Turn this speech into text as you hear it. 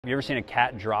Have you ever seen a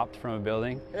cat dropped from a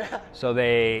building? Yeah. So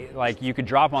they, like, you could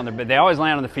drop on their, but they always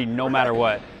land on the feet no matter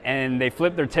what. And they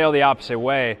flip their tail the opposite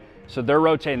way. So they're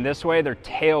rotating this way, their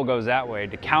tail goes that way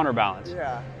to counterbalance.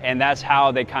 Yeah. And that's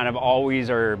how they kind of always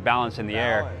are balanced in the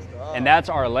air. Oh. And that's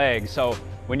our leg. So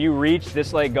when you reach,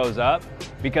 this leg goes up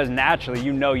because naturally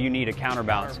you know you need a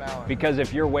counterbalance. Because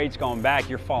if your weight's going back,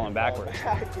 you're falling backwards.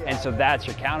 And so that's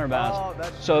your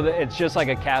counterbalance. So it's just like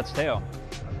a cat's tail.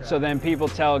 So then people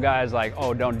tell guys like,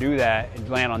 oh, don't do that and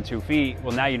land on 2 feet.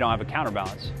 Well, now you don't have a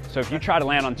counterbalance. So if you try to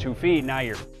land on 2 feet, now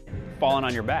you're falling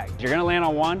on your back. You're gonna land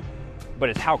on one, but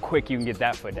it's how quick you can get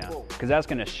that foot down. Because that's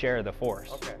gonna share the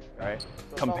force, right?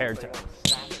 So Compared to,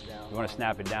 snap it down. you wanna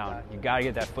snap it down. You gotta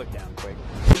get that foot down quick.